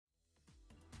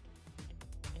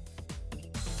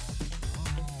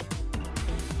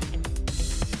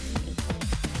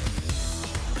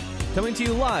Coming to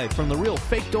you live from the Real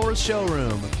Fake Doors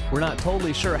showroom. We're not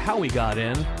totally sure how we got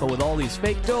in, but with all these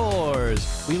fake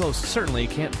doors, we most certainly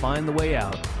can't find the way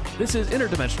out. This is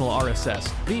Interdimensional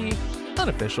RSS, the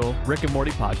unofficial Rick and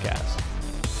Morty podcast.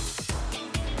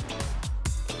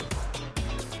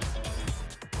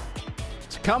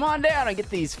 So come on down and get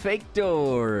these fake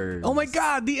doors. Oh my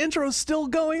god, the intro's still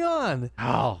going on!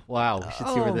 Oh, wow.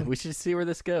 We should see where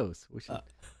this goes. We should.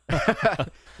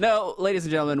 No, ladies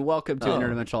and gentlemen, welcome to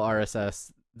Interdimensional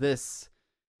RSS. This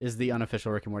is the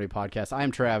unofficial Rick and Morty podcast. I'm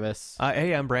Travis.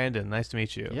 Hey, I'm Brandon. Nice to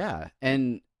meet you. Yeah,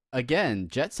 and again,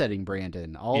 jet-setting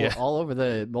Brandon all over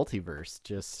the multiverse.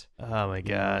 Just oh my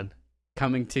god,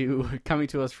 coming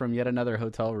to us from yet another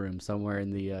hotel room somewhere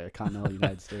in the continental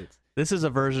United States. This is a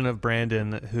version of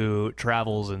Brandon who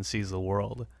travels and sees the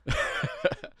world.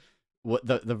 What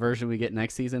the version we get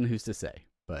next season? Who's to say?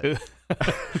 But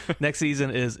next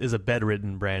season is a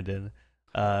bedridden Brandon,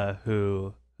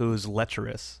 who's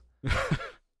lecherous,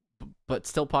 but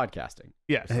still podcasting.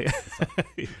 Yeah,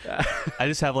 I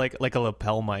just have like a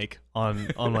lapel mic on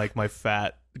like my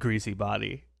fat greasy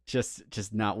body.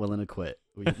 Just not willing to quit.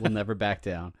 We'll never back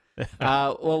down.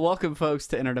 Well, welcome folks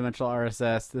to Interdimensional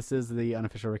RSS. This is the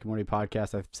unofficial Rick and Morty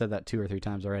podcast. I've said that 2 or 3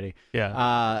 times already.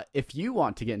 Yeah. If you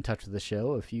want to get in touch with the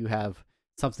show, if you have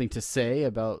something to say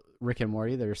about Rick and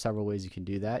Morty, there are several ways you can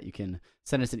do that. You can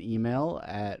send us an email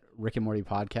at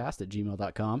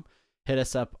rickandmortypodcast@gmail.com. Hit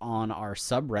us up on our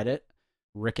subreddit,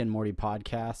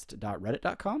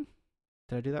 rickandmortypodcast.reddit.com.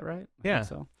 Did I do that right? I think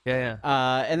so. Yeah.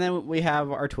 And then we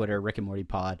have our Twitter, Rick and Morty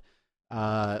Pod.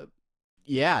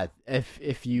 Yeah,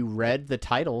 if you read the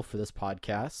title for this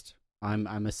podcast,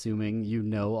 I'm assuming you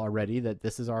know already that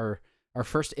this is our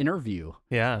first interview.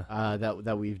 Yeah.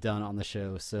 That we've done on the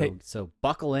show. So hey, so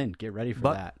buckle in, get ready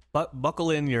for that.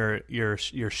 Buckle in your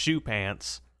shoe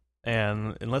pants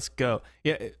and let's go.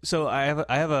 Yeah. So I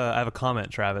have a comment,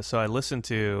 Travis. So I listened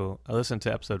to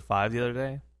episode 5 the other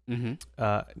day. Mm-hmm.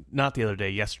 Not the other day,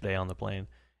 yesterday on the plane.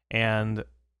 And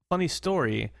funny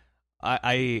story,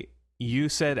 you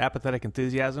said apathetic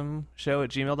enthusiasm show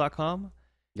at gmail.com.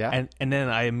 Yeah. And then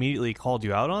I immediately called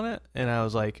you out on it, and I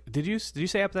was like, did you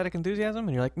say apathetic enthusiasm?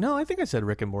 And you're like, no, I think I said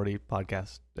Rick and Morty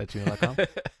podcast at gmail.com. And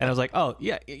I was like, oh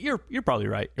yeah, you're probably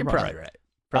right. You're probably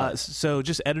right. So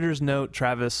just editor's note,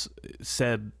 Travis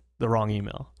said the wrong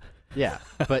email. Yeah.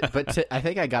 But I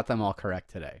think I got them all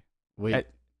correct today. I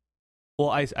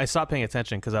stopped paying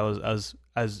attention because I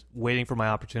was waiting for my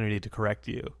opportunity to correct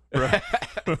you a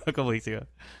couple weeks ago.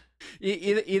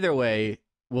 Either way,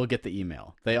 we'll get the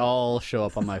email. They all show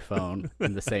up on my phone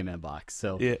in the same inbox.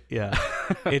 So yeah.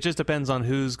 It just depends on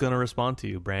who's going to respond to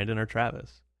you, Brandon or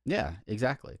Travis. Yeah,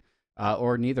 exactly.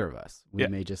 Or neither of us. We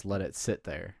may just let it sit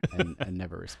there and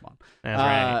never respond. That's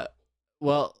right.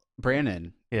 Well,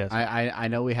 Brandon, yes. I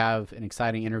know we have an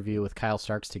exciting interview with Kyle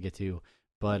Starks to get to,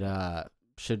 but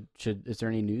is there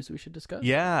any news we should discuss?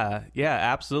 Yeah,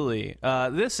 absolutely.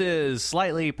 This is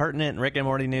slightly pertinent Rick and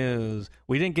Morty news.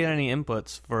 We didn't get any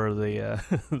inputs for the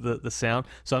the sound,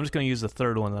 so I'm just going to use the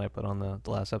third one that I put on the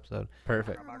last episode.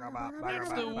 Perfect. That's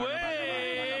the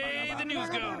way the news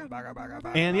goes.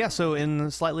 And yeah, so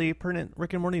in slightly pertinent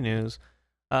Rick and Morty news,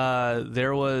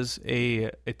 there was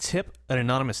a tip, an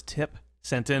anonymous tip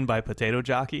sent in by Potato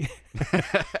Jockey.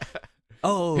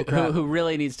 Oh, who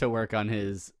really needs to work on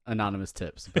his anonymous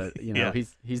tips, but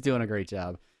he's doing a great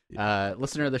job.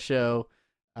 Listener of the show,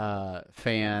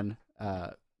 fan,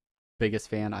 biggest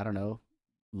fan, I don't know,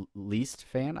 least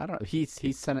fan, I don't know. He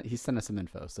sent us some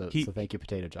info, so thank you,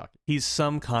 Potato Jockey. He's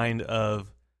some kind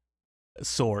of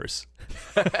source,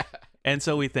 and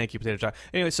so we thank you, Potato Jockey.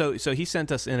 Anyway, so he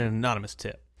sent us an anonymous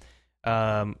tip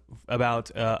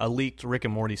about a leaked Rick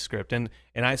and Morty script, and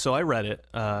I read it.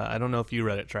 I don't know if you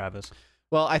read it, Travis.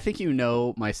 Well, I think you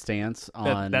know my stance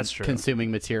on that's true.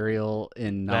 Consuming material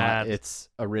in not its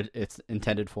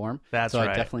intended form. That's so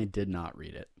right. I definitely did not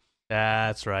read it.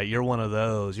 That's right. You're one of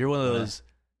those. You're one of those.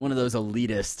 One of those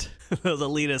elitist. Those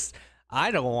elitists.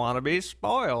 I don't want to be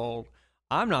spoiled.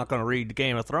 I'm not going to read the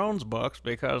Game of Thrones books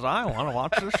because I want to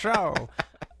watch the show.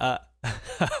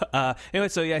 Anyway,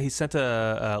 so yeah, he sent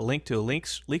a link to a leak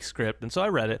script, and so I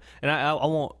read it, and I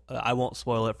won't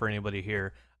spoil it for anybody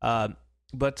here.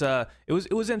 But it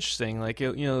was interesting. Like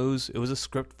it was a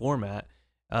script format,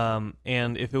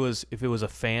 and if it was a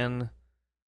fan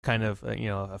kind of a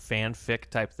fanfic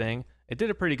type thing, it did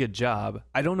a pretty good job.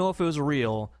 I don't know if it was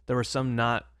real. There were some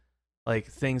not like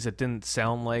things that didn't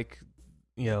sound like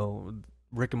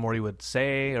Rick and Morty would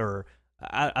say, or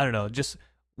I don't know. Just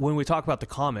when we talk about the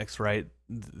comics, right?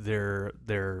 There's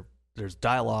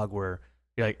dialogue where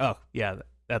you're like, oh yeah,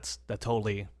 that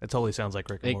totally sounds like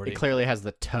Rick and Morty. It clearly has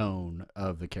the tone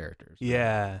of the characters.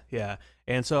 Yeah.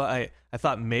 And so I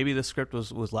thought maybe the script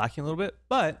was lacking a little bit,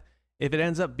 but if it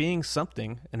ends up being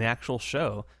something, an actual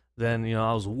show, then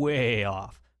I was way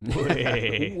off.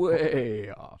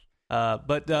 Way off.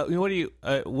 But what do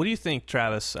you think,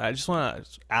 Travis? I just want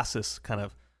to ask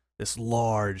this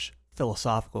large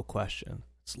philosophical question.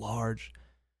 It's large.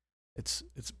 It's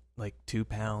like 2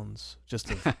 pounds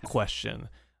just of question.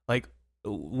 Like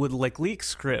with leaked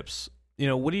scripts,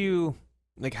 what do you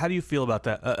like? How do you feel about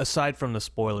that? Aside from the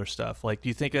spoiler stuff, like, do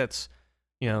you think that's,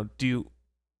 do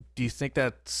you think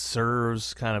that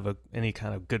serves any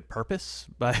kind of good purpose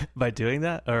by doing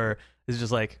that, or is it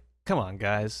just like, come on,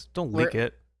 guys, don't leak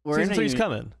it? Season 3's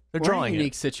coming. They're drawing a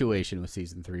unique situation with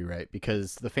season 3, right?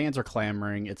 Because the fans are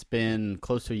clamoring. It's been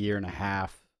close to a year and a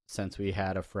half since we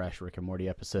had a fresh Rick and Morty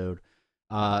episode.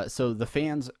 So the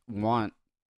fans want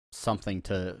something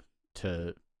to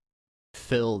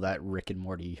fill that Rick and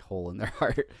Morty hole in their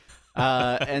heart.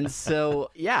 And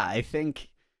so, yeah, I think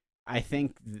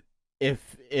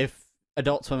if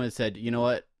Adult Swim had said, you know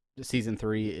what, season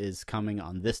 3 is coming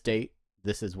on this date,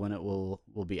 this is when it will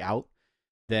be out,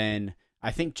 then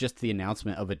I think just the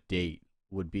announcement of a date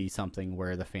would be something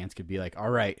where the fans could be like, all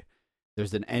right,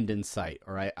 there's an end in sight.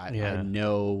 All right, I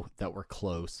know that we're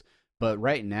close. But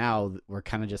right now, we're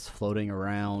kind of just floating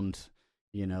around,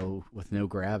 with no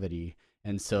gravity.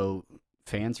 And so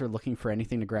fans are looking for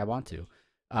anything to grab onto.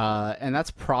 And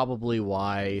that's probably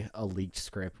why a leaked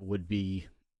script would be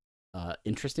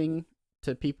interesting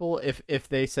to people. If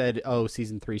they said, oh,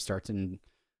 season 3 starts in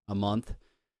a month,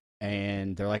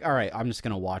 and they're like, all right, I'm just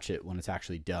going to watch it when it's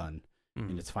actually done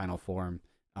in its final form.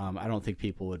 I don't think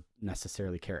people would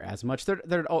necessarily care as much.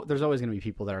 There's always going to be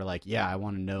people that are like, yeah, I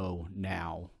want to know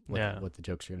now what the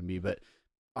jokes are going to be. But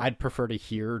I'd prefer to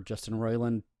hear Justin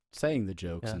Roiland saying the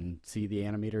jokes and see the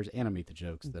animators animate the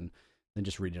jokes than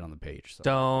just read it on the page. So.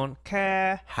 Don't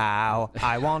care how,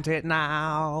 I want it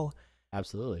now.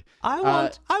 Absolutely. I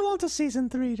want a season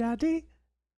 3, Daddy.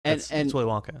 And it's Willy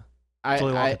Wonka. It's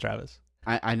Willy Wonka, Travis.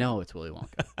 I know it's Willy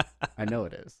Wonka. I know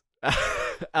it is.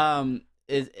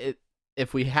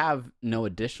 If we have no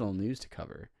additional news to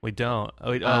cover, we don't.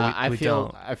 I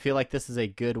feel like this is a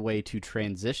good way to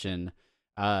transition,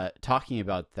 talking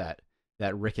about that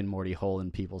Rick and Morty hole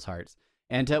in people's hearts.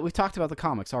 And we've talked about the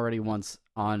comics already once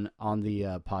on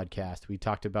the podcast. We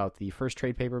talked about the first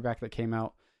trade paperback that came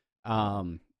out,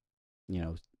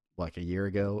 like a year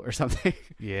ago or something.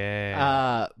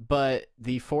 Yeah. But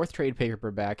the fourth trade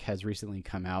paperback has recently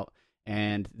come out,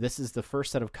 and this is the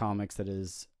first set of comics that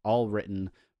is all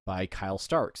written by Kyle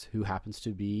Starks, who happens to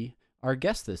be our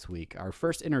guest this week, our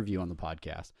first interview on the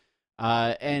podcast.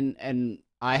 And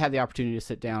I had the opportunity to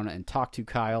sit down and talk to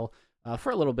Kyle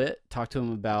for a little bit, talk to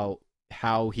him about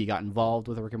how he got involved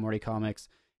with Rick and Morty comics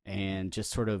and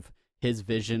just sort of his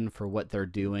vision for what they're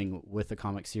doing with the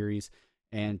comic series.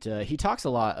 And he talks a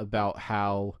lot about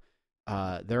how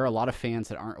there are a lot of fans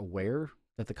that aren't aware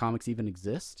that the comics even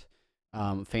exist,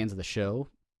 fans of the show.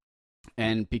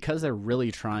 And because they're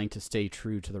really trying to stay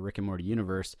true to the Rick and Morty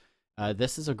universe,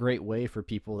 this is a great way for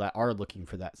people that are looking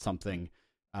for that something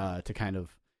to kind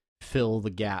of fill the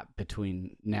gap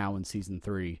between now and season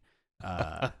 3.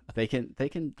 They can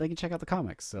check out the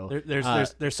comics. So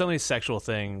there's so many sexual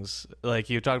things, like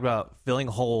you talked about, filling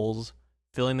holes,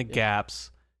 filling the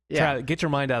gaps. Yeah, get your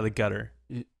mind out of the gutter.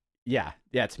 Yeah,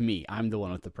 it's me. I'm the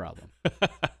one with the problem.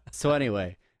 So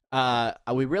anyway,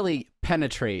 we really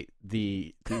penetrate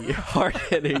the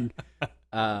hard-hitting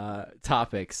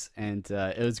topics, and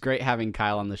it was great having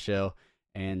Kyle on the show.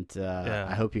 And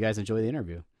I hope you guys enjoy the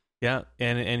interview. Yeah,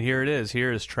 and here it is.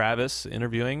 Here is Travis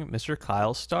interviewing Mr.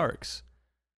 Kyle Starks.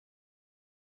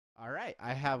 All right,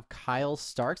 I have Kyle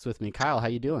Starks with me. Kyle, how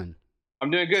you doing? I'm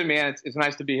doing good, man. It's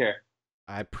nice to be here.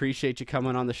 I appreciate you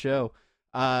coming on the show.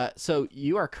 So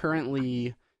you are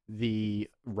currently the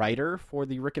writer for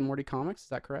the Rick and Morty comics. Is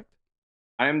that correct?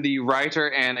 I am the writer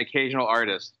and occasional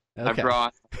artist. Okay.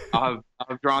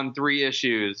 I've drawn 3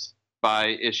 issues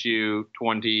by issue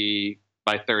 20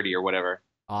 by 30 or whatever.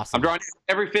 Awesome. I'm drawing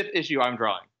every 5th issue. I'm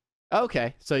drawing.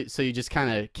 Okay, so you just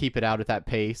kind of keep it out at that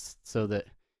pace so that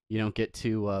you don't get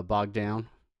too bogged down.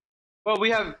 Well, we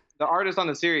have the artist on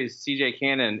the series, CJ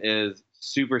Cannon, is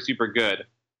super, super good.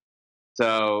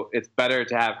 So it's better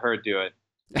to have her do it.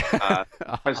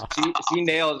 She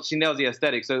nails the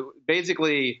aesthetic. So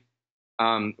basically,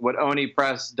 what Oni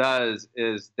Press does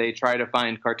is they try to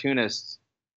find cartoonists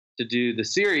to do the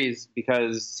series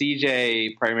because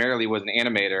CJ primarily was an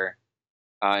animator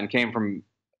and came from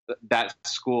that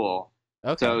school.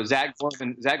 Okay. So Zach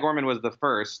Gorman was the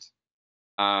first.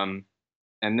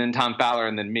 and then Tom Fowler,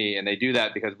 and then me. And they do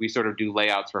that because we sort of do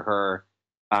layouts for her.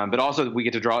 But also we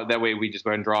get to draw. That way we just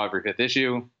go ahead and draw every 5th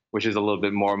issue, which is a little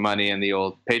bit more money in the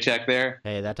old paycheck there.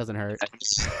 Hey, that doesn't hurt.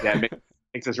 Yeah, it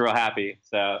makes us real happy.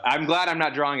 So I'm glad I'm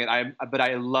not drawing it. But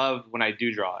I love when I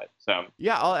do draw it. So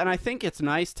yeah, and I think it's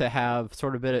nice to have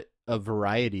sort of a bit of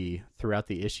variety throughout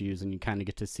the issues, and you kind of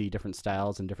get to see different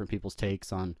styles and different people's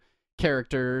takes on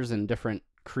characters and different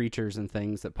creatures and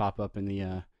things that pop up in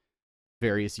the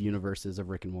various universes of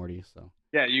Rick and Morty. So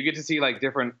yeah, you get to see like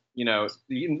different,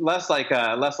 less like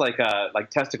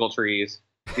testicle trees.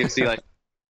 You get to see like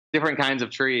different kinds of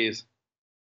trees.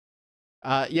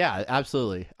 Yeah,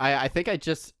 absolutely. I think I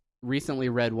just recently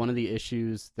read one of the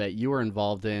issues that you were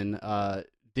involved in.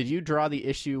 Did you draw the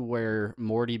issue where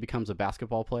Morty becomes a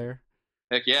basketball player?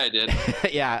 Heck yeah, I did.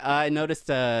 Yeah, I noticed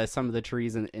some of the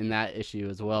trees in that issue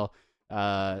as well.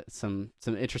 Some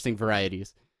interesting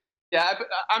varieties. Yeah,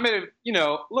 I mean,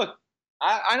 look,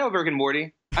 I know Rick and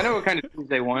Morty. I know what kind of trees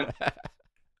they want.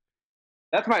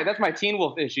 That's my Teen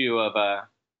Wolf issue of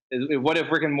what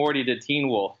if Rick and Morty did Teen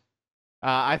Wolf?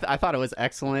 I thought it was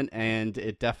excellent, and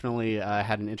it definitely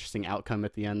had an interesting outcome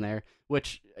at the end there,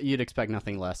 which you'd expect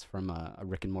nothing less from a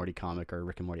Rick and Morty comic or a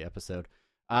Rick and Morty episode.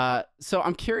 So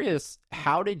I'm curious,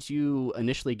 how did you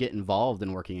initially get involved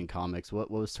in working in comics? What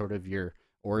was sort of your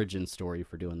origin story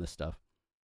for doing this stuff?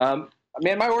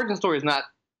 Man, my origin story is not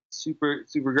super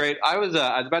great. I was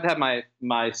about to have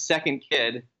my second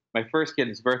kid. My first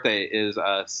kid's birthday is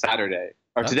Saturday,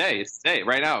 or today. It's today,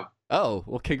 right now. Oh,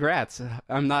 well, congrats.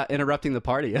 I'm not interrupting the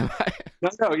party, am I?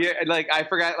 No, yeah, like I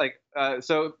forgot,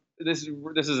 so this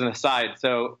is an aside.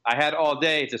 So I had all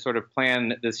day to sort of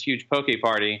plan this huge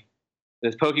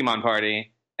this Pokemon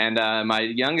party, and my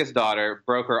youngest daughter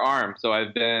broke her arm, so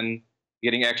I've been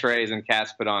getting x-rays and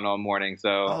casts put on all morning.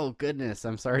 So oh goodness,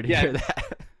 I'm sorry to hear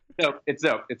that. It's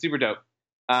dope. It's super dope.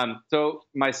 So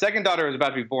my second daughter is about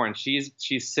to be born. She's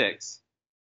 6.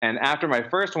 And after my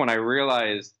first one, I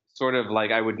realized sort of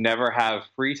like I would never have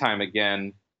free time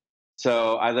again.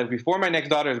 So before my next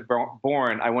daughter is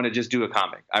born, I want to just do a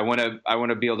comic. I want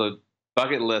to be able to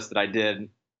bucket list that I did,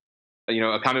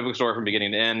 a comic book story from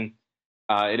beginning to end.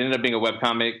 It ended up being a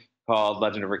webcomic called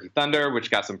Legend of Ricky Thunder, which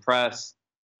got some press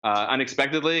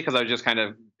unexpectedly because I was just kind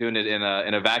of doing it in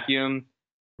a vacuum.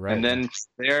 Right. And then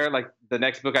the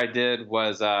next book I did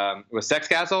was Sex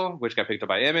Castle, which got picked up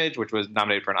by Image, which was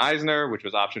nominated for an Eisner, which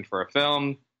was optioned for a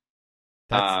film.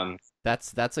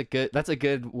 That's a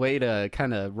good way to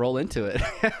kind of roll into it.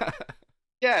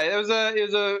 Yeah, it was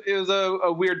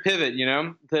a weird pivot,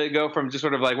 to go from just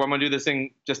sort of like, well, I'm gonna do this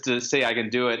thing just to say I can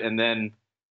do it, and then,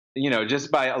 just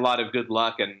by a lot of good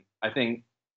luck. And I think,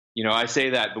 I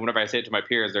say that, but whenever I say it to my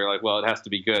peers, they're like, well, it has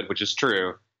to be good, which is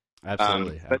true.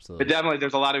 Absolutely. But definitely,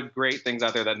 there's a lot of great things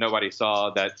out there that nobody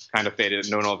saw that kind of faded and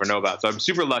no one will ever know about. So I'm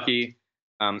super lucky.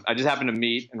 I just happened to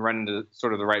meet and run into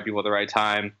sort of the right people at the right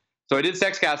time. So I did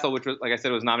Sex Castle, which was, like I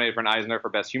said, was nominated for an Eisner for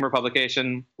Best Humor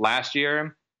Publication last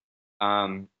year.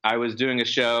 I was doing a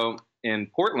show in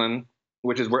Portland,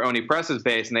 which is where Oni Press is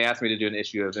based, and they asked me to do an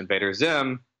issue of Invader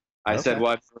Zim. I said,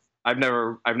 "Well, I've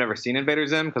never seen Invader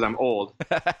Zim because I'm old."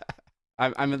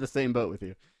 I'm in the same boat with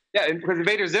you. Yeah, because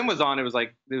Invader Zim was on. It was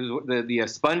like the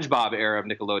SpongeBob era of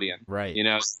Nickelodeon. Right. It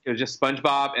was just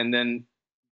SpongeBob and then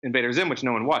Invader Zim, which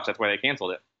no one watched. That's why they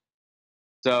canceled it.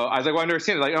 So I was like, well, I've never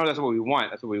seen it. Like, oh, that's what we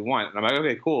want. That's what we want. And I'm like,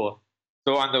 okay, cool.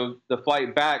 So on the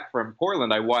flight back from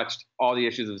Portland, I watched all the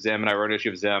issues of Zim, and I wrote an issue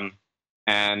of Zim.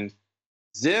 And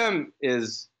Zim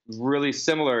is really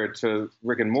similar to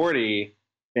Rick and Morty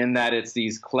in that it's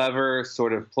these clever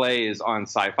sort of plays on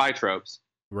sci-fi tropes.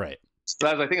 Right. So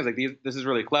I was like, this is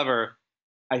really clever.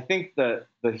 I think the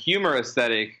humor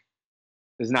aesthetic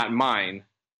is not mine.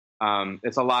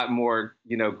 It's a lot more,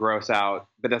 gross out,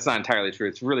 but that's not entirely true.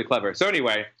 It's really clever. So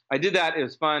anyway, I did that. It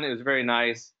was fun. It was very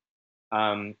nice.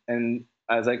 And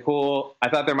I was like, cool. I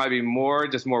thought there might be more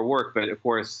work, but of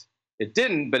course it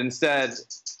didn't. But instead,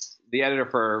 the editor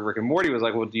for Rick and Morty was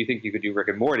like, well, do you think you could do Rick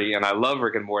and Morty? And I love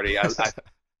Rick and Morty.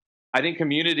 I think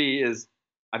Community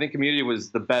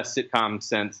was the best sitcom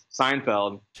since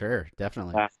Seinfeld. Sure,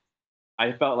 definitely.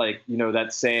 I felt like,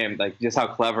 that same, like just how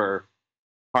clever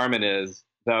Harmon is.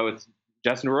 Though it's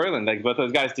Justin Roiland, like both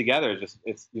those guys together,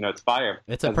 it's fire.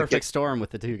 It's a perfect storm with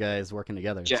the two guys working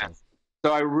together. Yeah.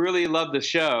 So I really love the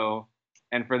show,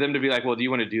 and for them to be like, well, do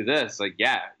you want to do this? Like,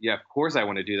 yeah, of course I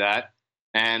want to do that.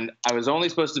 And I was only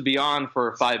supposed to be on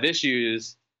for 5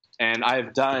 issues, and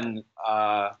I've done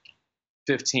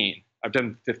 15. I've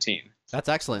done 15. That's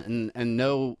excellent. And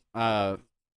no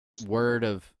word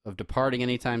of departing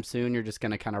anytime soon. You're just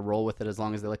gonna kind of roll with it as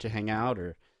long as they let you hang out,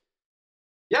 or.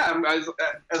 Yeah,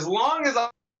 as long as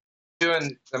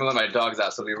I'm gonna let my dogs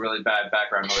out, so it'll be really bad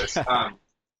background noise.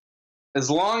 As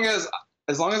long as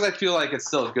I feel like it's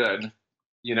still good,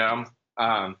 you know.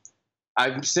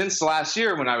 I've since last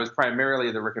year when I was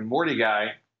primarily the Rick and Morty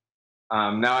guy.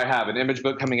 Now I have an Image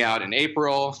book coming out in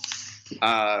April.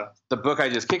 The book I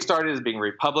just kickstarted is being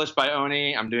republished by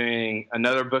Oni. I'm doing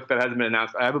another book that hasn't been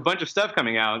announced. I have a bunch of stuff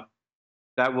coming out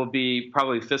that will be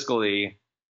probably fiscally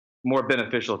more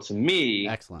beneficial to me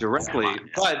directly. Yeah.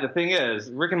 But the thing is,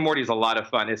 Rick and Morty is a lot of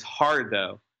fun. It's hard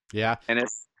though. Yeah. And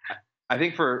I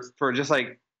think for just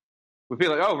like, we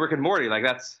feel like, oh, Rick and Morty, like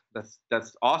that's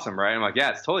awesome, right? I'm like, yeah,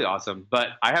 it's totally awesome. But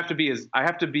I have to be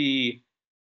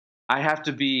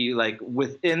like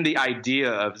within the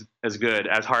idea of as good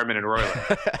as Harmon and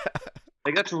Roiland.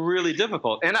 Like that's really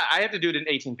difficult, and I have to do it in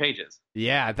 18 pages.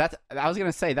 Yeah, I was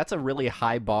gonna say that's a really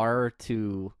high bar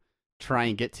to try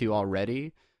and get to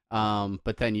already.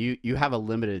 But then you have a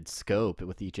limited scope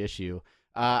with each issue.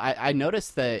 I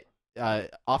noticed that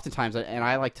oftentimes, and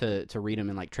I like to read them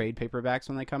in like trade paperbacks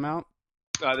when they come out.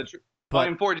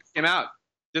 Volume 4 just came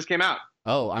out.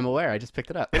 Oh, I'm aware. I just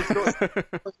picked it up.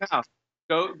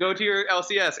 Go to your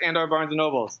LCS and our Barnes &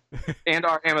 Nobles and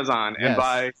our Amazon and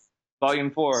buy Volume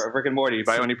 4 of Rick and Morty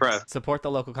by Oni Press. Support the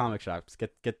local comic shops.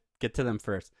 Get to them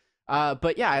first.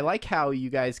 But yeah, I like how you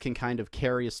guys can kind of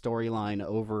carry a storyline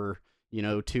over,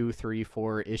 2, 3,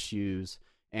 4 issues,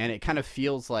 and it kind of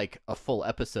feels like a full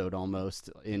episode almost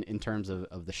in terms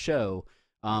of the show.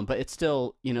 But it's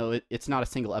still, it's not a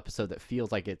single episode that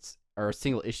feels like or a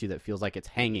single issue that feels like it's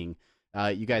hanging.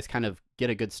 You guys kind of get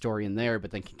a good story in there,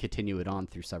 but then can continue it on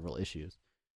through several issues.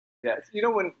 Yeah,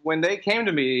 when they came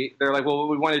to me, they're like, well, what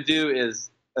we want to do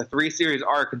is a 3-series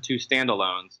arc and 2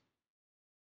 standalones.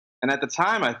 And at the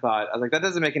time, I was like, that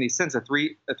doesn't make any sense. A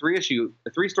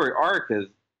 3-story arc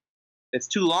it's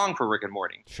too long for Rick and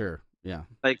Morty. Sure, yeah.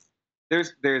 Like,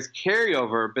 there's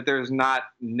carryover, but there's not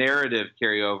narrative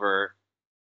carryover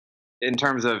in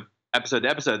terms of episode to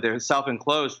episode. They're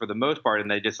self-enclosed for the most part,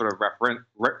 and they just sort of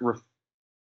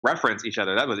reference each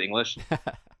other. That was English.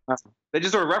 They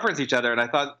just sort of reference each other, and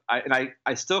I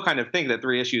still kind of think that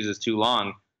 3 issues is too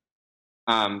long.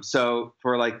 So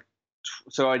I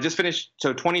just finished.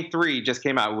 So 23 just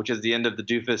came out, which is the end of the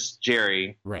Doofus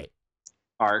Jerry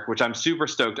arc, which I'm super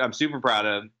stoked. I'm super proud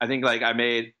of. I think I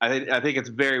think it's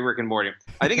very Rick and Morty.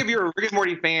 I think if you're a Rick and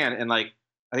Morty fan, and I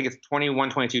think it's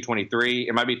 21, 22, 23.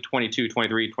 It might be 22,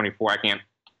 23, 24.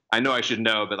 I know I should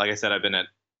know, but like I said, I've been at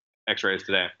X-Rays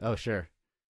today. Oh, sure.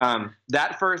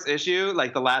 That first issue,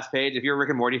 like the last page, if you're a Rick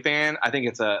and Morty fan, I think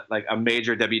it's a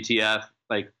major WTF,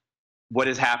 like what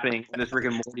is happening in this Rick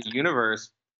and Morty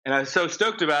universe. And I'm so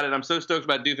stoked about it. I'm so stoked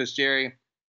about Doofus Jerry.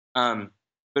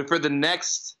 But for the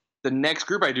next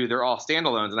group I do, they're all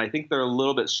standalones, and I think they're a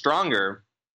little bit stronger.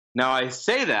 Now I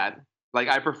say that, like,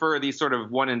 I prefer these sort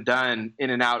of one and done,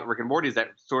 in and out Rick and Mortys that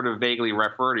sort of vaguely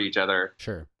refer to each other.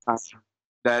 Sure.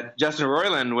 That Justin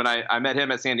Roiland, when I met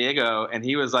him at San Diego, and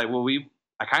he was like, well,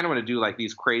 I kind of want to do like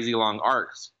these crazy long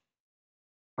arcs,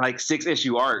 like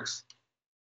 6-issue arcs.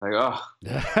 Like, oh,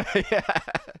 yeah.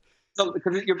 So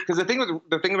because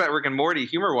the thing about Rick and Morty,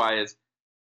 humor wise,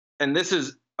 and this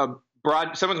is a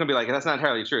broad. Someone's gonna be like, that's not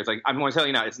entirely true. It's like, I'm going to tell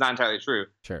you now, it's not entirely true.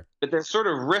 Sure. But they're sort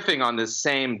of riffing on this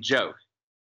same joke,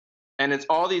 and it's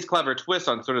all these clever twists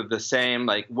on sort of the same,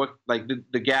 like what, like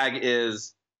the gag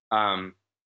is, the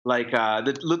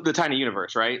tiny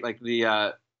universe, right? Like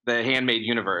the handmade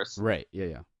universe. Right.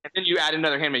 Yeah. And then you add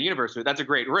another handmade universe to it. That's a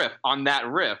great riff on that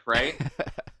riff, right?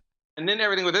 And then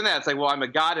everything within that, it's like, well, I'm a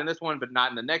god in this one, but not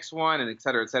in the next one, and et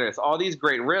cetera, et cetera. It's all these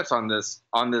great riffs on this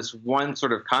one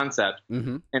sort of concept.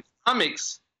 Mm-hmm.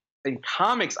 In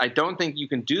comics, I don't think you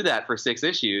can do that for 6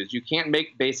 issues. You can't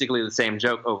make basically the same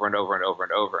joke over and over and over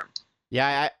and over.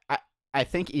 Yeah, I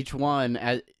think each one,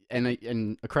 and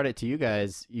a credit to you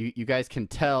guys, you guys can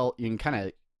tell, you can kind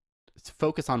of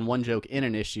focus on one joke in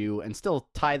an issue and still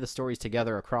tie the stories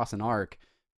together across an arc.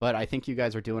 But I think you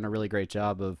guys are doing a really great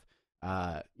job of,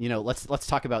 let's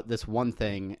talk about this one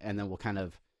thing, and then we'll kind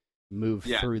of move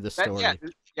through the story.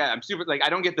 I'm super, like, I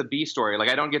don't get the B story. Like,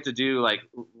 I don't get to do like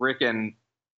Rick and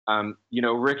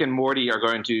Morty are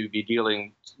going to be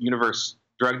dealing universe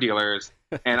drug dealers,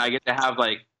 and I get to have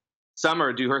like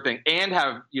Summer do her thing and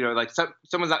have, like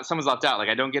someone's left out. Like,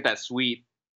 I don't get that sweet,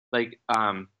 like,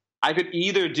 I could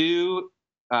either do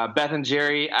Beth and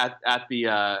Jerry at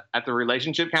the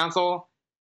relationship council,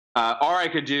 or I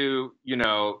could do,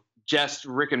 just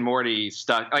Rick and Morty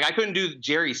stuck. Like, I couldn't do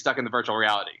Jerry stuck in the virtual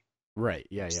reality. Right.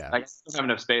 Yeah. I just don't have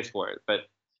enough space for it. But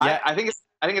yeah. I think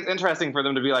it's interesting for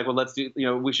them to be like, well, let's do,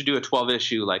 we should do a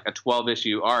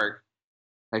 12-issue arc.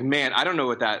 Like, man, I don't know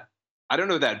what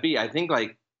that'd be. I think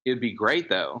like it'd be great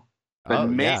though.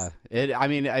 But yeah. I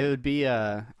mean, it would be.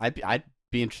 I'd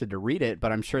be interested to read it,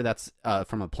 but I'm sure that's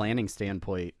from a planning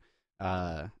standpoint.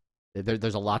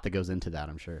 There's a lot that goes into that.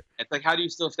 I'm sure. It's like, how do you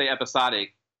still stay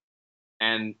episodic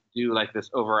and do like this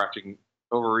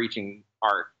overreaching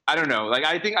art? I don't know. Like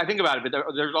I think about it, but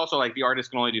there's also like the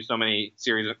artist can only do so many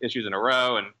series of issues in a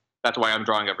row, and that's why I'm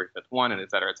drawing every fifth one, and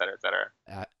et cetera, et cetera, et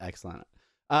cetera. Excellent.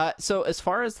 So as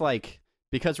far as like,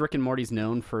 because Rick and Morty's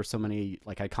known for so many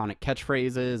like iconic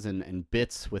catchphrases and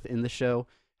bits within the show,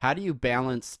 how do you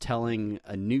balance telling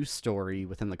a new story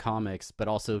within the comics, but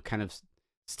also kind of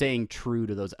staying true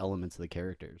to those elements of the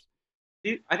characters?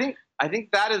 I think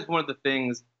that is one of the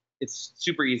things. It's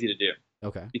super easy to do.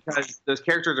 Okay. Because those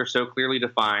characters are so clearly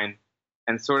defined,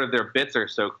 and sort of their bits are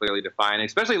so clearly defined.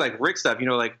 Especially like Rick stuff. You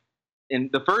know, like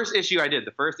in the first issue I did,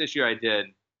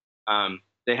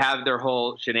 they have their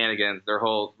whole shenanigans, their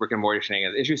whole Rick and Morty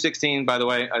shenanigans. Issue 16, by the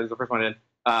way, I was the first one I did.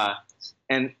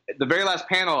 And the very last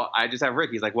panel, I just have Rick.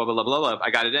 He's like, "Well, blah, blah, blah, blah.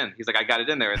 I got it in." He's like, "I got it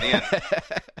in there in the end."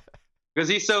 Because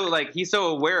he's so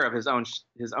aware of his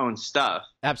own stuff.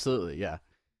 Absolutely, yeah.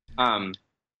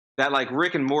 That like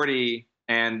Rick and Morty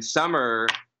and Summer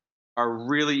are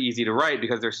really easy to write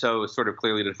because they're so sort of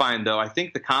clearly defined. Though I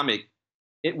think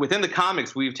within the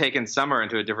comics, we've taken Summer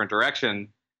into a different direction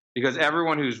because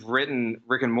everyone who's written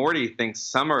Rick and Morty thinks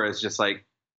Summer is just like,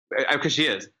 because she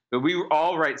is, but we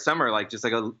all write Summer like just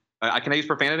like can I use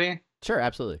profanity? Sure,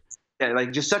 absolutely. Yeah,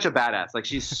 like just such a badass. Like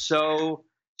she's so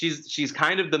she's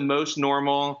kind of the most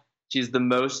normal. She's the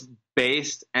most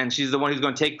based, and she's the one who's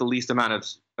going to take the least amount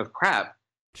of crap.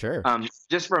 Sure.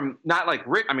 Just from not like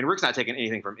Rick. I mean, Rick's not taking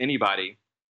anything from anybody,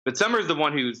 but Summer's the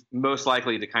one who's most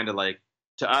likely to kind of like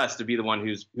to us to be the one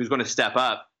who's going to step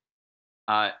up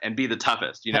and be the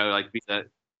toughest. You know, like be the.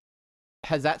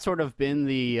 Has that sort of been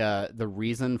the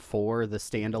reason for the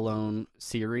standalone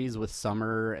series with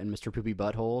Summer and Mr. Poopy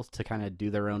Butthole to kind of do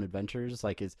their own adventures?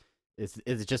 Like, is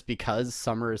it just because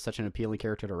Summer is such an appealing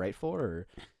character to write for? Or?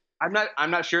 I'm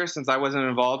not sure since I wasn't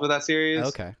involved with that series.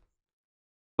 Okay.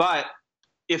 But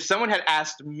if someone had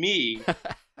asked me,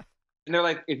 and they're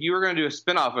like, if you were going to do a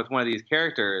spinoff with one of these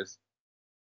characters,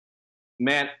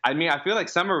 man, I mean, I feel like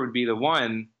Summer would be the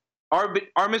one, or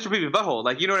Mr. Poopy Butthole.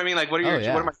 Like, you know what I mean? Like, what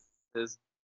are my choices?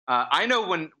 I know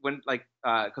when like,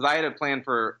 because I had a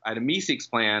Meeseeks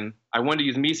plan. I wanted to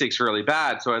use Meeseeks really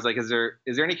bad, so I was like, is there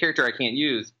any character I can't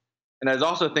use? And I was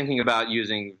also thinking about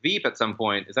using Veep at some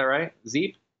point. Is that right?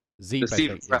 Zeep, I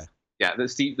think, yeah, the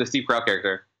Steve Carell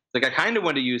character. Like I kind of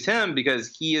want to use him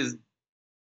because he's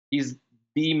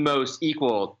the most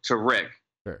equal to Rick.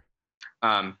 Sure.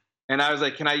 And I was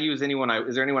like, can I use anyone?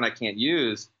 Is there anyone I can't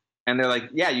use? And they're like,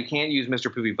 yeah, you can't use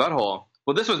Mr. Poopy Butthole.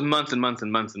 Well, this was months and months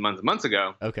and months and months and months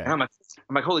ago. Okay. And I'm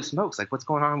like, holy smokes! Like, what's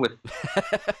going on with?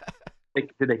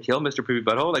 Like, did they kill Mr. Poopy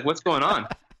Butthole? Like, what's going on?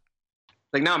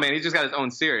 Like, no, man, he's just got his own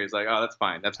series. Like, oh, that's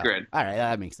fine. That's good. All right,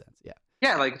 that makes sense. Yeah.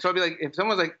 Yeah, like, so I'd be like, if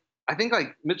someone was like, I think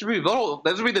like Mr. Poopy Butthole,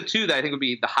 those would be the two that I think would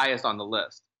be the highest on the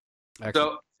list. Excellent.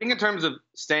 So I think in terms of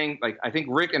staying, like, I think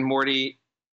Rick and Morty,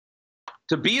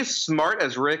 to be as smart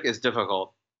as Rick is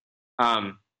difficult.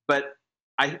 But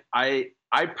I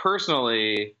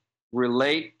personally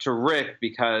relate to Rick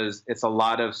because it's a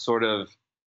lot of sort of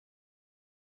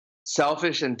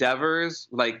selfish endeavors,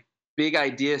 like big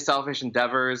idea, selfish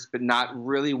endeavors, but not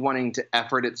really wanting to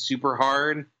effort it super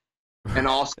hard. And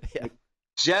also yeah.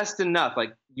 Just enough.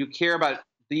 Like you care about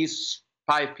these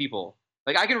 5 people.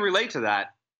 Like I can relate to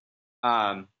that.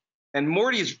 And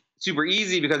Morty's super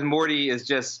easy because Morty is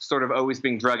just sort of always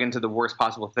being drug into the worst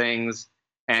possible things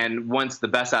and wants the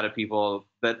best out of people,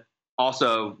 but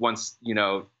also wants,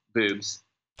 boobs.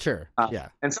 Sure. Yeah.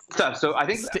 And some stuff. So I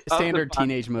think standard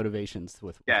teenage motivations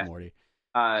with Morty.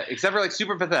 Except for like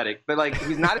super pathetic, but like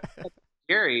he's not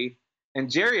Jerry.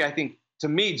 And Jerry, I think to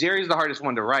me, Jerry's the hardest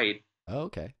one to write. Oh,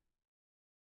 okay.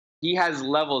 He has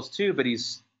levels too, but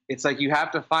it's like you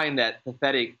have to find that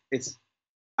pathetic.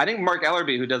 I think Mark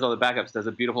Ellerby, who does all the backups, does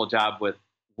a beautiful job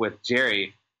with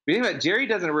Jerry. But you think about Jerry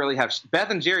doesn't really have Beth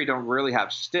and Jerry don't really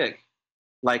have shtick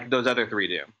like those other 3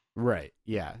 do. Right.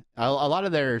 Yeah. A lot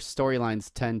of their storylines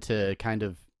tend to kind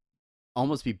of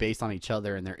almost be based on each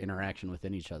other and their interaction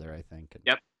within each other, I think.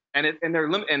 Yep. And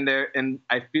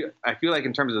I feel like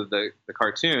in terms of the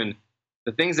cartoon,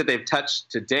 the things that they've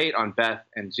touched to date on Beth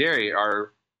and Jerry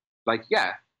are like,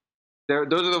 yeah,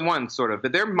 those are the ones sort of,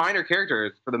 but they're minor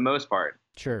characters for the most part.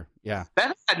 Sure. Yeah.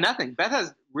 Beth had nothing. Beth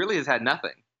has had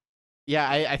nothing. Yeah.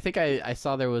 I think I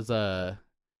saw there was a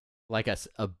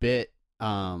bit,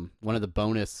 one of the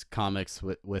bonus comics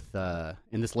with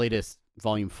in this latest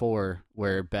volume 4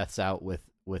 where Beth's out with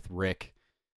Rick.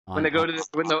 When they go to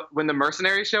when the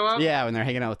mercenaries show up. Yeah, when they're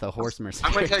hanging out with the horse mercenaries.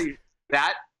 I'm going to tell you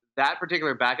that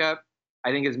particular backup,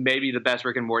 I think, is maybe the best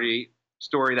Rick and Morty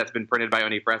story that's been printed by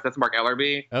Oni Press. That's Mark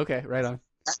Ellerby. Okay, right on.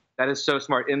 That is so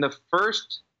smart. In the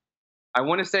first, I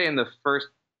want to say in the first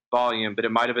volume, but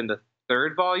it might have been the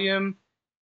third volume.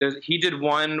 He did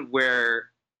one where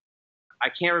I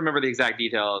can't remember the exact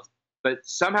details, but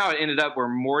somehow it ended up where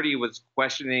Morty was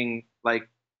questioning like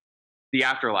the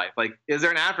afterlife. Like, is there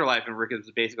an afterlife? And Rick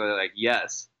is basically like,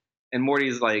 yes. And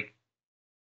Morty's like,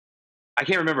 I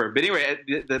can't remember. But anyway,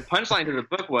 the punchline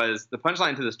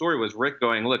to the story was Rick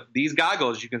going, look, these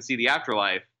goggles, you can see the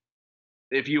afterlife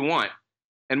if you want.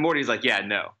 And Morty's like, yeah,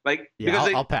 no. Like, yeah,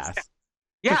 because I'll pass.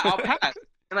 Yeah, I'll pass.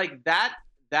 And like that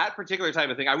particular type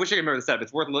of thing, I wish I could remember the stuff.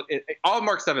 It's worth looking. All of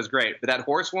Mark's stuff is great, but that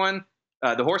horse one,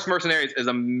 the Horse Mercenaries, is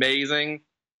amazing.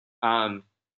 And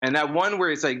that one where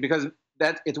it's like, because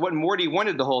it's what Morty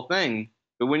wanted the whole thing,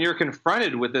 but when you're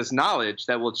confronted with this knowledge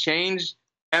that will change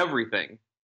everything,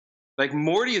 like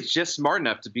Morty is just smart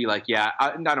enough to be like, yeah,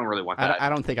 I don't really want that. I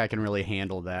don't think I can really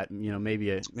handle that. You know,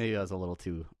 maybe I was a little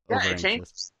too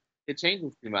over-anxious. It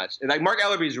changes too much. Like Mark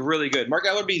Ellerby is really good. Mark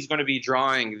Ellerby is going to be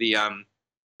drawing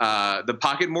the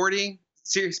Pocket Morty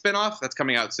series spinoff that's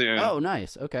coming out soon. Oh,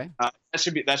 nice. Okay. That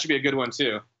should be a good one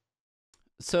too.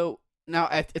 So now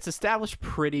it's established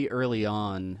pretty early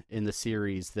on in the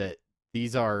series that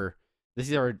these are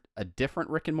a different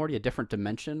Rick and Morty, a different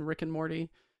dimension Rick and Morty.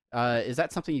 Is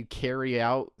that something you carry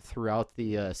out throughout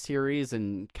the series,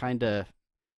 and kind of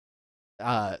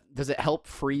does it help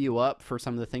free you up for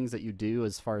some of the things that you do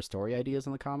as far as story ideas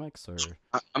in the comics? Or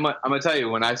I'm gonna tell you,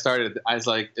 when I started, I was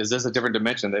like, "Is this a different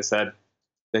dimension?" They said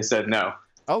no.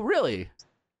 Oh, really?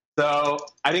 So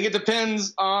I think it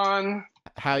depends on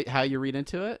how you read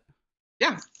into it.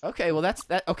 Yeah. Okay. Well, that's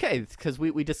that. Okay, because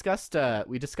we discussed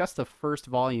the first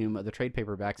volume of the trade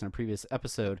paperbacks in a previous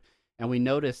episode, and we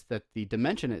noticed that the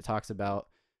dimension it talks about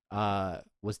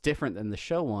was different than the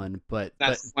show one. But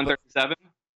that's 137.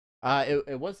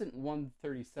 It wasn't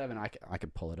 137. I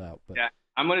could pull it out. But yeah,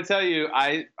 I'm going to tell you,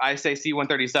 I say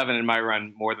C137 in my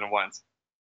run more than once.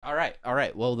 All right.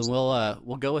 Well, then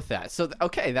we'll go with that. So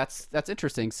okay, that's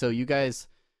interesting. So you guys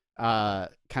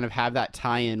kind of have that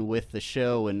tie-in with the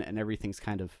show, and everything's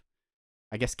kind of,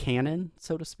 I guess, canon,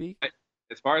 so to speak.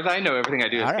 As far as I know, everything I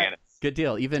do is canon. Good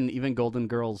deal. Even Golden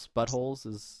Girls' buttholes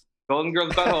is Golden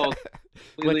Girls' buttholes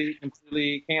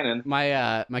completely canon.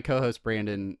 My co-host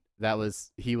Brandon,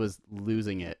 he was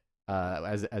losing it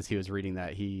as he was reading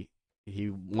that. He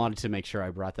wanted to make sure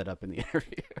I brought that up in the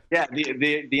interview. Yeah,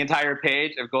 the entire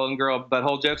page of Golden Girl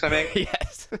butthole jokes I make.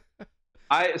 Yes.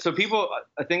 So people,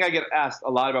 a thing I get asked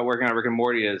a lot about working on Rick and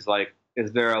Morty is like,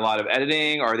 is there a lot of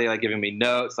editing? Or are they like giving me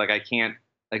notes? Like I can't,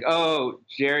 like, oh,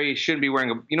 Jerry shouldn't be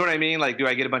wearing you know what I mean? Like, do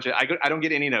I get a bunch of? I don't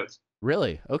get any notes.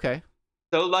 Really? Okay.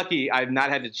 So lucky I've not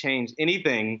had to change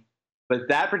anything. But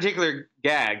that particular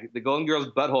gag, the Golden Girls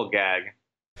butthole gag,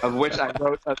 of which I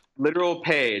wrote a literal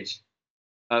page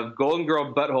of Golden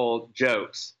Girl butthole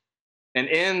jokes, and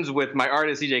ends with my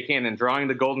artist CJ Cannon drawing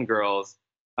the Golden Girls,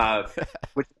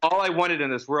 which is all I wanted in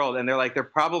this world. And they're like, they're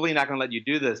probably not going to let you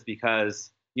do this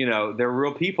because, you know, they're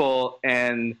real people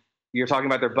and you're talking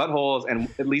about their buttholes and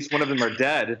at least one of them are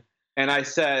dead. And I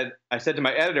said to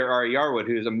my editor, Ari Yarwood,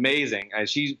 who's amazing, and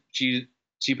she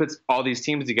puts all these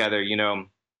teams together, you know.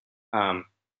 And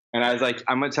I was like,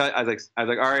 I'm gonna tell you, I was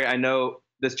like, all right, I know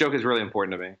this joke is really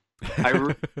important to me.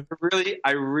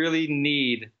 I really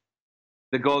need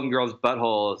the Golden Girls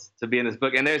buttholes to be in this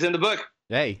book, and there's in the book.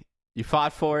 Hey, you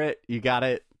fought for it, you got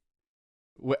it,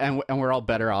 and we're all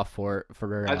better off for.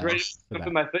 I was ready to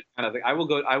put my foot down. I was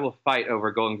like, I will fight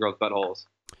over Golden Girls buttholes.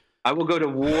 I will go to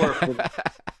war for them.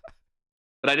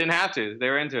 But I didn't have to. They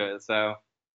were into it, so.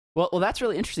 Well, that's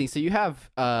really interesting. So you have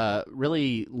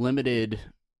really limited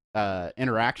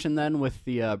interaction then with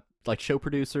the like show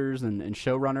producers and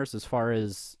showrunners as far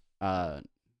as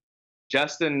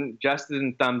Justin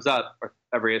thumbs up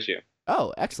every issue.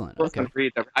 Oh, excellent.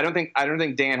 Okay. I don't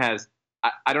think Dan has.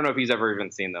 I don't know if he's ever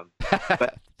even seen them.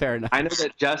 But fair enough. I know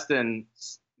that Justin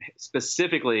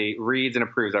specifically reads and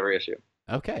approves every issue.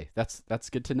 Okay, that's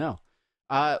good to know.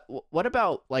 What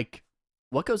about like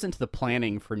what goes into the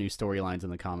planning for new storylines in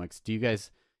the comics? Do you guys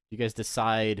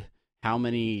decide how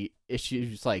many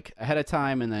issues like ahead of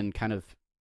time and then kind of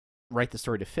write the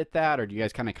story to fit that, or do you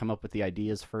guys kind of come up with the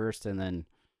ideas first and then?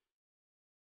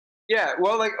 Yeah,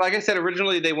 well, like I said,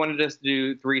 originally they wanted us to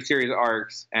do 3 series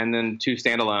arcs and then 2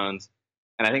 standalones,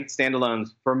 and I think standalones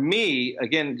for me,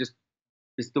 again, just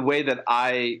the way that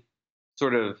I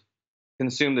sort of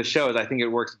consume the shows, I think it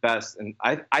works best. And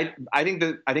I think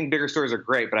bigger stories are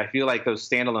great, but I feel like those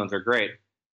standalones are great,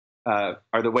 are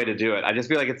the way to do it. I just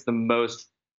feel like it's the most.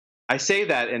 I say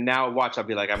that, and now watch, I'll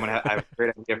be like, I have a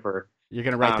great idea for You're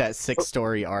gonna write that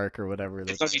 6-story arc or whatever.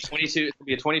 It's gonna be 22. It's gonna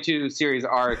be a 22 series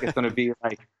arc. It's gonna be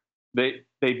like they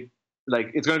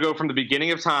like it's gonna go from the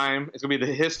beginning of time. It's gonna be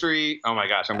the history. Oh my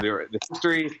gosh, I'm gonna do it. The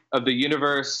history of the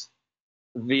universe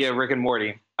via Rick and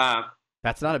Morty.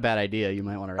 That's not a bad idea. You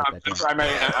might want to write that down. It's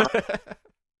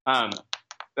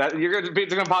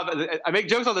gonna pop. I make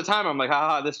jokes all the time. I'm like,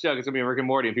 haha, this joke is gonna be Rick and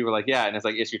Morty, and people are like, yeah, and it's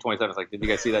like issue 27. It's like, did you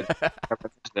guys see that?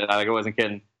 I wasn't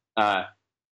kidding.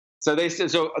 So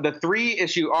the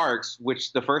 3-issue arcs,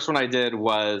 which the first one I did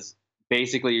was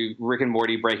basically Rick and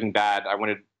Morty Breaking Bad. I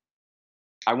wanted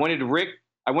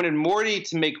Morty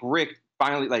to make Rick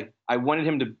finally, like, I wanted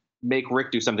him to make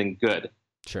Rick do something good.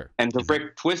 Sure. And to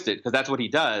Rick twist it, because that's what he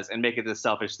does, and make it this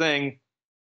selfish thing.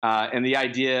 And the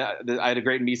idea, I had a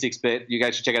great Meeseeks bit. You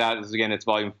guys should check it out. It's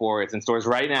volume 4. It's in stores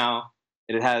right now.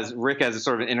 It has Rick as a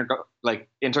sort of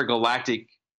intergalactic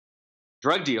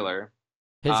drug dealer.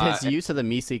 His use of the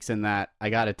Meeseeks in that,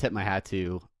 I gotta tip my hat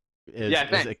to, is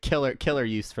a killer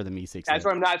use for the Meeseeks. That's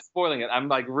why I'm not spoiling it. I'm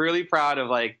like really proud of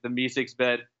like the Meeseeks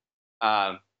bit.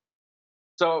 So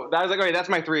that was like, okay, that's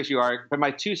my 3-issue arc. But my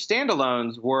 2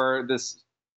 standalones was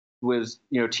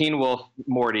Teen Wolf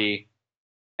Morty,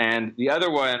 and the other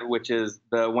one, which is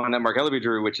the one that Mark Ellerby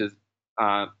drew, which is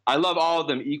I love all of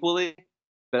them equally,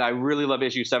 but I really love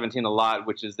issue 17 a lot,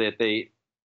 which is that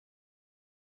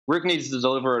Rick needs to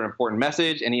deliver an important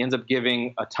message, and he ends up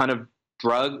giving a ton of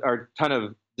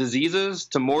diseases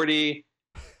to Morty,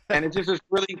 and it's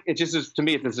just to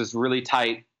me it's this really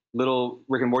tight little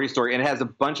Rick and Morty story, and it has a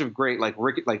bunch of great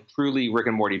truly Rick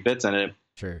and Morty bits in it.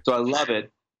 Sure. So I love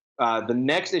it. The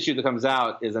next issue that comes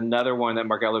out is another one that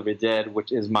Mark Ellerby did,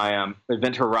 which is my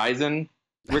Event Horizon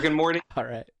Rick and Morty. All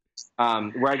right.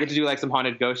 Where I get to do like some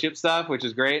haunted ghost ship stuff, which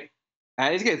is great.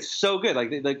 And it gets so good.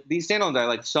 Like these standalones I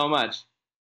like so much.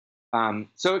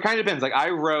 So it kind of depends. Like I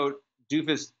wrote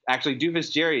Doofus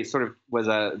Jerry sort of was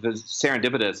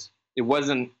serendipitous. It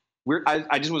wasn't weird.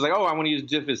 I just was like, oh, I want to use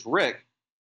Doofus Rick.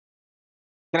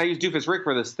 Can I use Doofus Rick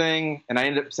for this thing? And I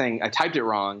ended up saying I typed it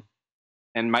wrong.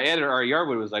 And my editor, Ari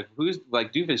Yarwood, was like, who's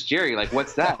like Doofus Jerry? Like,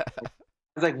 what's that? I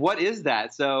was like, what is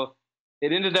that? So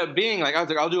it ended up being like, I was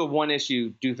like, I'll do a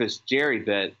 1-issue Doofus Jerry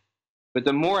bit. But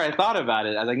the more I thought about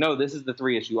it, I was like, no, this is the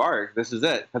 3-issue arc. This is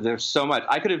it. Because there's so much.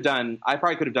 I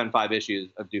probably could have done 5 issues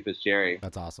of Doofus Jerry.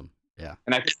 That's awesome. Yeah.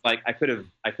 And I feel like I could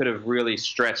have really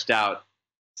stretched out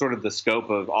sort of the scope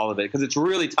of all of it. Because it's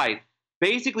really tight.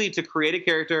 Basically, to create a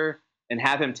character and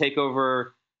have him take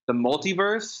over the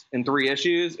multiverse in 3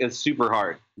 issues is super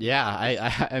hard. Yeah,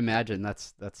 I imagine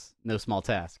that's no small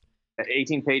task.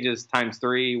 18 pages times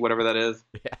 3, whatever that is.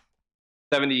 Yeah.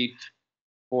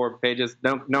 74 pages.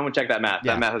 No one check that math.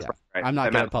 Yeah, that math is right. I'm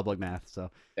not good at public math,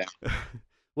 so. Yeah.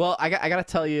 Well, I got to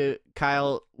tell you,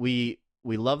 Kyle, we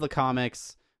love the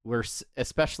comics. We're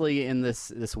especially in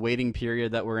this waiting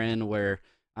period that we're in, where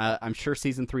I'm sure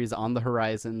season 3 is on the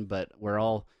horizon, but we're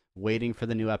all waiting for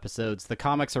the new episodes. The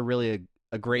comics are really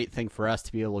a great thing for us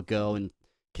to be able to go and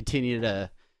continue to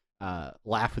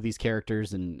laugh with these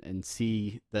characters and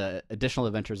see the additional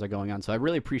adventures that are going on. So I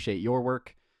really appreciate your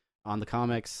work on the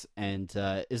comics. And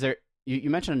is there, you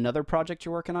mentioned another project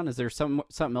you're working on. Is there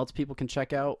something else people can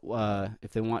check out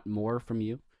if they want more from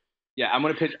you? Yeah, I'm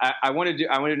gonna pitch. I want to do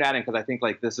an add-in because I think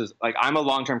like this is like I'm a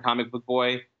long-term comic book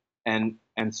boy, and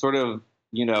sort of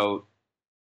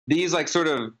these like sort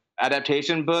of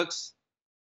adaptation books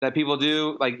that people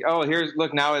do, like, oh,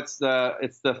 now it's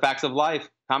the Facts of Life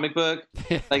comic book.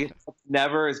 Like it's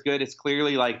never as good. It's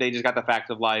clearly like they just got the Facts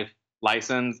of Life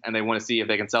license and they want to see if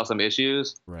they can sell some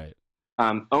issues. Right.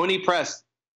 Oni Press,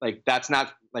 like that's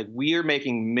not like we are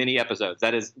making mini episodes.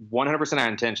 That is 100% our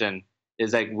intention.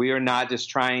 Is like we are not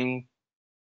just trying.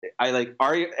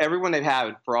 Everyone they've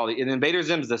had for all the Invader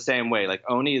Zim is the same way. Like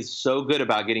Oni is so good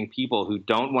about getting people who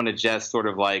don't want to just sort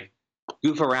of like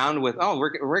goof around with, oh,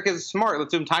 Rick is smart,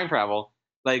 let's do him time travel.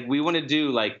 Like we want to do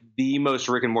like the most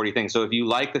Rick and Morty thing. So if you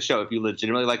like the show, if you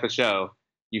legitimately like the show,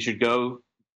 you should go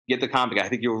get the comic. I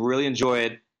think you'll really enjoy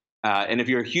it. And if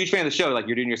you're a huge fan of the show, like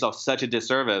you're doing yourself such a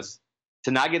disservice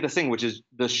to not get this thing, which is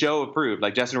the show approved.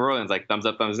 Like Justin Roiland's like thumbs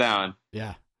up, thumbs down.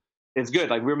 Yeah. It's good.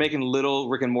 Like we're making little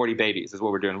Rick and Morty babies is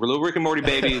what we're doing. We're little Rick and Morty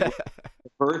babies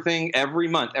birthing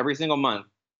every single month.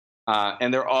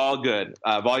 And they're all good.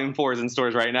 Volume 4 is in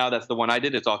stores right now. That's the one I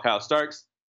did. It's all Kyle Starks.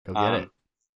 Go get it.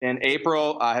 In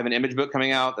April, I have an image book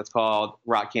coming out that's called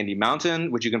Rock Candy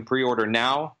Mountain, which you can pre-order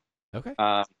now. Okay.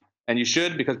 And you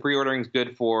should, because pre-ordering is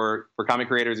good for comic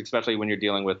creators, especially when you're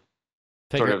dealing with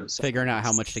figuring out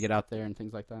how much to get out there and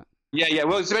things like that. Yeah.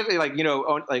 Well, especially like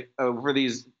for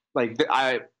these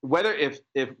whether if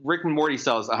Rick and Morty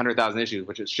sells 100,000 issues,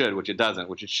 which it should, which it doesn't,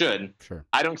 which it should, sure,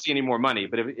 I don't see any more money.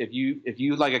 But if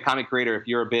you like a comic creator, if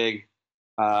you're a big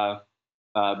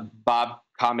Bob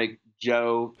Comic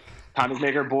Joe comic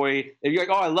maker boy, if you're like,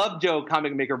 oh, I love Joe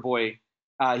comic maker boy,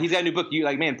 he's got a new book. You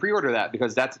like, man, pre-order that,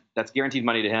 because that's guaranteed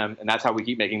money to him, and that's how we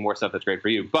keep making more stuff that's great for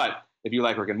you. But if you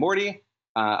like Rick and Morty,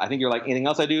 I think you're like anything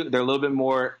else I do. They're a little bit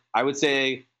more, I would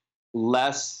say,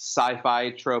 less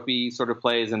sci-fi tropey sort of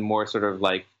plays and more sort of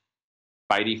like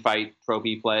fighty fight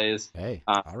tropey plays. Hey,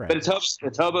 all right. But it's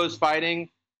hobos fighting.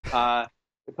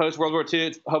 Post World War II,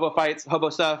 it's hobo fights, hobo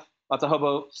stuff, lots of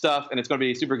hobo stuff, and it's going to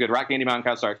be super good. Rock Candy Mountain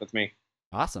Cow Starks, that's me.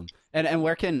 Awesome. And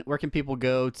where can people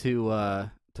go to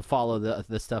follow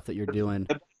the stuff that you're doing?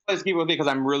 The best place to keep with me, because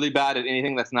I'm really bad at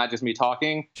anything that's not just me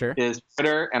talking, sure, is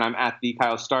Twitter, and I'm at the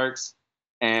Kyle Starks.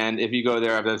 And if you go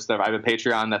there, I have a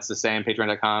Patreon that's the same,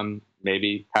 patreon.com,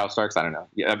 maybe Kyle Starks, I don't know.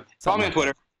 Yeah, follow me on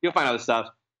Twitter. You'll find other stuff.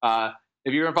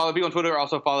 If you're going to follow people on Twitter,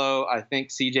 also follow, I think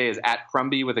CJ is at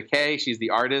Crumby with a K. She's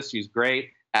the artist. She's great.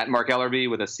 At Mark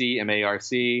Ellerby with a C,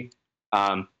 M-A-R-C.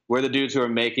 We're the dudes who are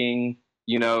making,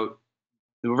 the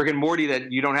Rick and Morty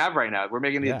that you don't have right now. We're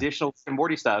making the additional Rick and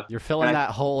Morty stuff. You're filling that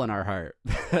hole in our heart.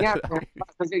 Yeah.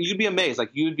 You'd be amazed.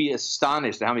 Like, you'd be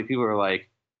astonished at how many people are like,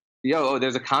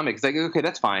 there's a comic. It's like, okay,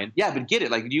 that's fine. Yeah, but get it.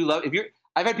 Like,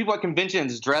 I've had people at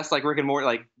conventions dressed like Rick and Morty,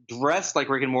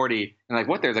 and like,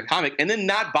 what? There's a comic, and then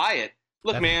not buy it.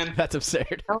 Look, man, that's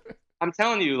absurd. I'm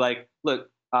telling you, like, look,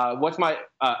 what's my?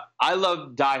 I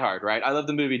love Die Hard, right? I love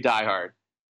the movie Die Hard.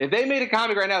 If they made a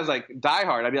comic right now, it's like Die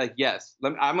Hard, I'd be like, yes,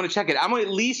 I'm going to check it. I'm going to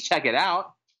at least check it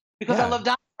out because I love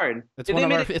Die Hard.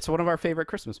 It's one of our favorite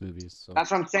Christmas movies. So.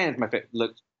 That's what I'm saying. It's my favorite.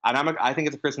 Look. And I think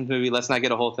it's a Christmas movie. Let's not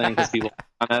get a whole thing because people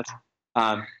on that.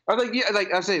 Or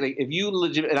like I say, like, if you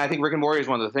legit, and I think Rick and Morty is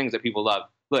one of the things that people love.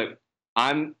 Look,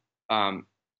 I'm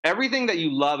everything that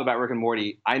you love about Rick and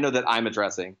Morty, I know that I'm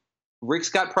addressing. Rick's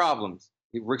got problems.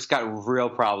 Rick's got real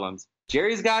problems.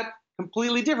 Jerry's got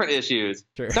completely different issues.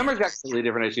 Sure. Summer's got completely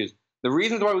different issues. The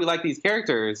reasons why we like these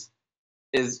characters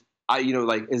is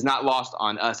not lost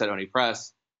on us at Oni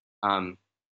Press.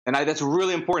 And that's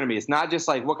really important to me. It's not just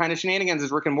like, what kind of shenanigans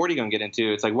is Rick and Morty going to get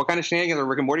into? It's like, what kind of shenanigans are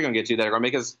Rick and Morty going to get to that are going to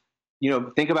make us,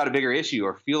 think about a bigger issue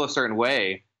or feel a certain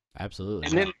way? Absolutely.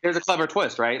 And then there's a clever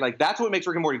twist, right? Like, that's what makes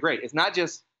Rick and Morty great. It's not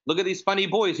just, look at these funny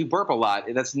boys who burp a lot.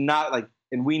 That's not like,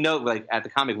 and we know, like, at the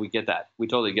comic, we get that. We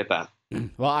totally get that.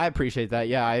 Well, I appreciate that.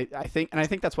 Yeah, I think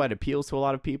that's why it appeals to a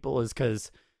lot of people, is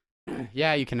because,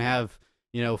 yeah, you can have,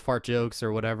 fart jokes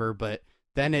or whatever, but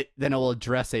then it will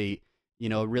address a,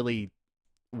 really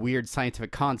weird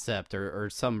scientific concept or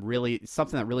something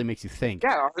that really makes you think.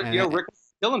 Yeah, Rick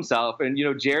kill himself, and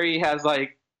Jerry has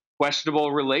like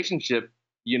questionable relationship,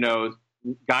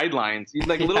 guidelines. He's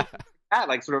like a little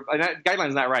like sort of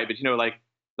guidelines not right, but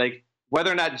like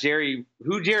whether or not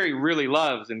who Jerry really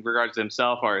loves in regards to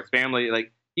himself or his family,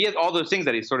 like he has all those things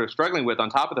that he's sort of struggling with on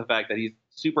top of the fact that he's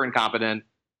super incompetent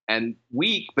and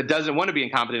weak, but doesn't want to be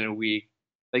incompetent and weak.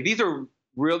 Like, these are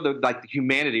the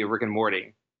humanity of Rick and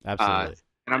Morty. Absolutely.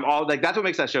 And I'm all like, that's what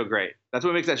makes that show great. That's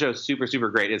what makes that show super, super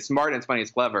great. It's smart, and it's funny,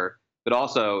 it's clever, but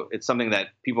also it's something that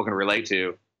people can relate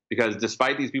to, because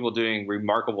despite these people doing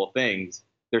remarkable things,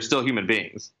 they're still human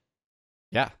beings.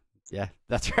 Yeah,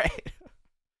 that's right.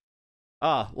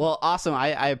 Oh, well, awesome.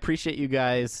 I appreciate you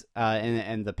guys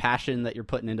and the passion that you're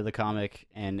putting into the comic,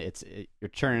 and you're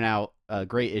churning out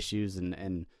great issues,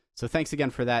 and so thanks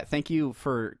again for that. Thank you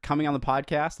for coming on the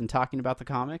podcast and talking about the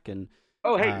comic. And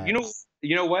oh, hey,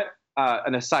 you know what?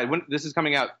 An aside, when this is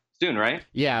coming out soon, right?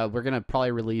 Yeah, we're gonna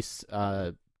probably release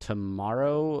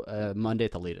tomorrow, Monday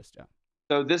at the latest. Yeah.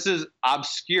 So this is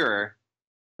obscure,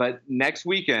 but next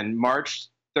weekend, March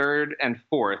 3rd and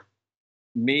 4th,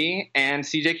 me and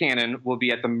CJ Cannon will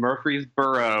be at the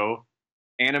Murfreesboro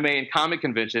Anime and Comic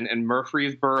Convention in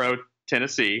Murfreesboro,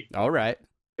 Tennessee. All right.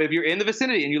 If you're in the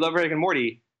vicinity and you love Rick and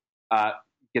Morty,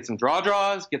 get some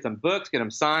draws, get some books, get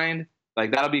them signed.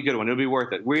 Like, that'll be a good one. It'll be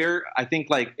worth it. I think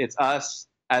like it's us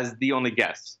as the only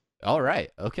guests. All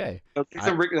right. Okay.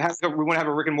 So we want to have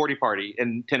a Rick and Morty party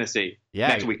in Tennessee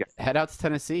next weekend. Head out to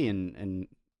Tennessee and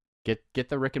get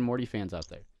the Rick and Morty fans out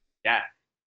there. Yeah.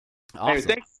 Awesome. Anyway,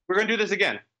 thanks. We're going to do this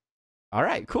again. All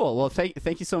right, cool. Well,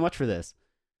 thank you so much for this.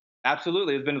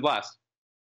 Absolutely. It's been a blast.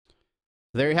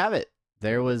 There you have it.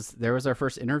 There was our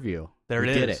first interview. We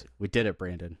did it. We did it,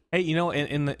 Brandon. Hey,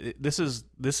 this is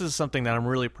something that I'm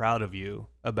really proud of you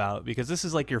about, because this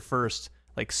is like your first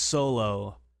like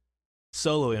solo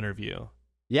interview.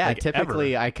 Yeah, like,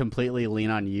 typically ever. I completely lean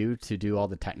on you to do all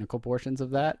the technical portions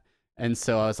of that. And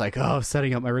so I was like,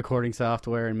 setting up my recording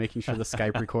software and making sure the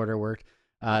Skype recorder worked.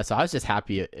 So I was just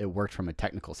happy it worked from a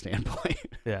technical standpoint.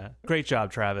 Yeah, great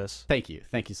job, Travis. Thank you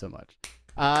so much.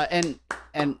 And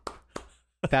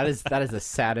that is the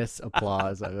saddest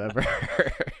applause I've ever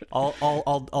heard.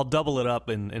 I'll double it up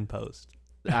in post.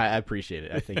 I appreciate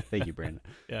it. Thank you, Brandon.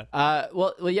 Yeah.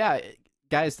 Well, yeah,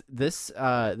 guys. This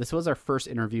was our first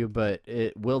interview, but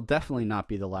it will definitely not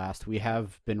be the last. We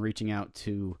have been reaching out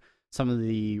to some of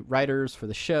the writers for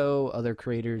the show, other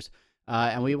creators,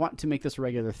 and we want to make this a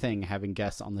regular thing, having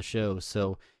guests on the show.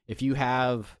 So if you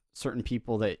have certain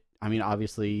people that, I mean,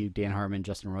 obviously Dan Harmon,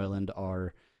 Justin Roiland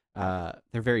are,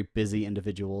 they're very busy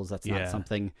individuals. That's not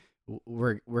something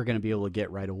we're going to be able to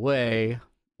get right away.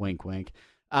 Wink, wink.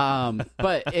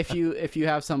 But if you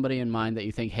have somebody in mind that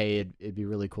you think, hey, it'd be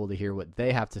really cool to hear what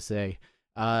they have to say,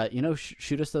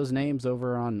 shoot us those names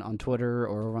over on Twitter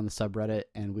or over on the subreddit,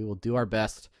 and we will do our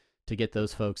best to get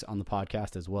those folks on the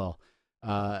podcast as well.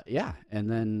 And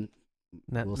then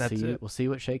we'll see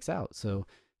what shakes out. So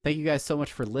thank you guys so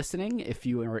much for listening. If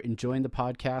you are enjoying the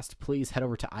podcast, please head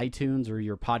over to iTunes or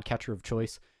your podcatcher of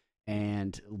choice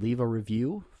and leave a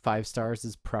review. 5 stars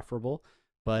is preferable.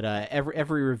 But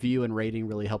every review and rating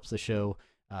really helps the show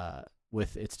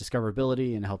with its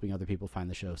discoverability and helping other people find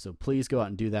the show. So please go out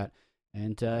and do that.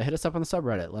 And hit us up on the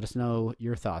subreddit. Let us know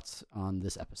your thoughts on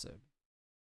this episode.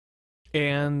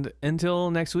 And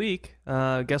until next week,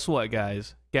 guess what,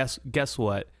 guys? Guess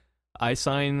what? I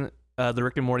sign the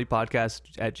Rick and Morty podcast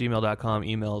at gmail.com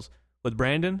emails with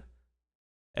Brandon.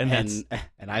 And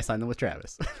I sign them with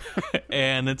Travis.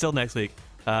 And until next week,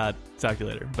 talk to you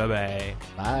later. Bye-bye.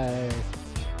 Bye.